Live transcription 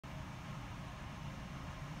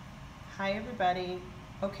Hi everybody.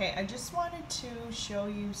 Okay, I just wanted to show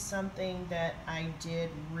you something that I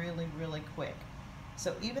did really quick.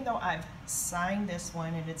 So even though I've signed this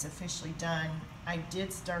one and it's officially done, I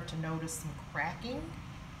did start to notice some cracking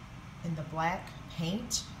in the black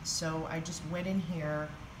paint. So I just went in here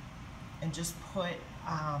and just put,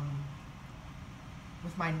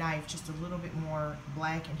 with my knife, just a little bit more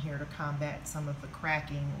black in here to combat some of the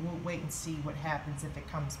cracking. We'll wait and see what happens if it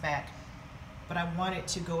comes back. But I wanted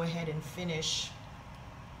to go ahead and finish,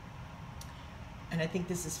 and I think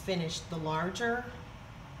this is finished, the larger.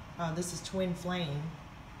 This is Twin Flame.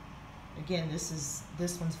 Again, this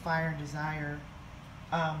one's Fire and Desire.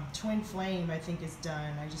 Twin Flame I think is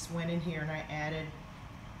done. I just went in here and I added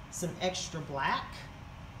some extra black,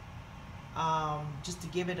 just to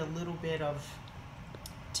give it a little bit of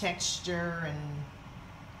texture and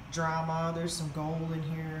drama. There's some gold in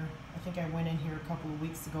here. I think I went in here a couple of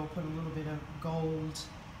weeks ago, put a little bit of gold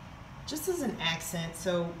just as an accent.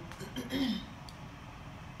 So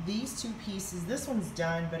these two pieces, this one's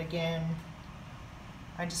done, but again,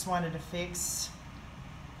 I just wanted to fix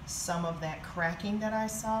some of that cracking that I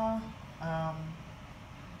saw.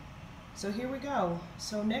 So here we go.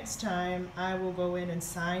 So next time I will go in and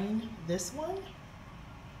sign this one,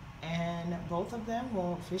 and both of them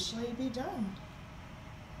will officially be done.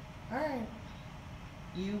 All right.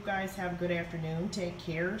 You guys have a good afternoon. Take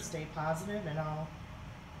care, stay positive, and I'll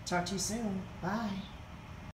talk to you soon. Bye.